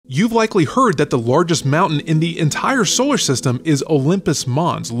You've likely heard that the largest mountain in the entire solar system is Olympus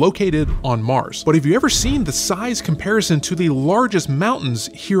Mons, located on Mars. But have you ever seen the size comparison to the largest mountains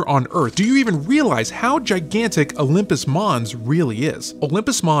here on Earth? Do you even realize how gigantic Olympus Mons really is?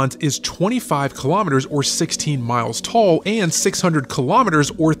 Olympus Mons is 25 kilometers or 16 miles tall and 600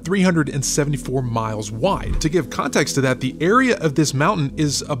 kilometers or 374 miles wide. To give context to that, the area of this mountain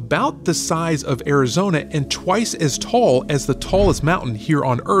is about the size of Arizona and twice as tall as the tallest mountain here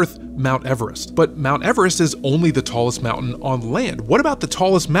on Earth, Mount Everest. But Mount Everest is only the tallest mountain on land. What about the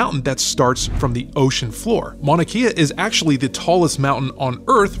tallest mountain that starts from the ocean floor? Mauna Kea is actually the tallest mountain on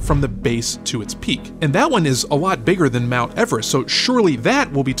Earth from the base to its peak. And that one is a lot bigger than Mount Everest, so surely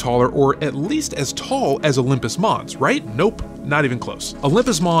that will be taller or at least as tall as Olympus Mons, right? Nope. Not even close.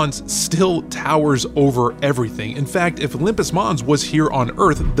 Olympus Mons still towers over everything. In fact, if Olympus Mons was here on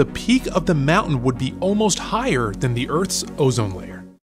Earth, the peak of the mountain would be almost higher than the Earth's ozone layer.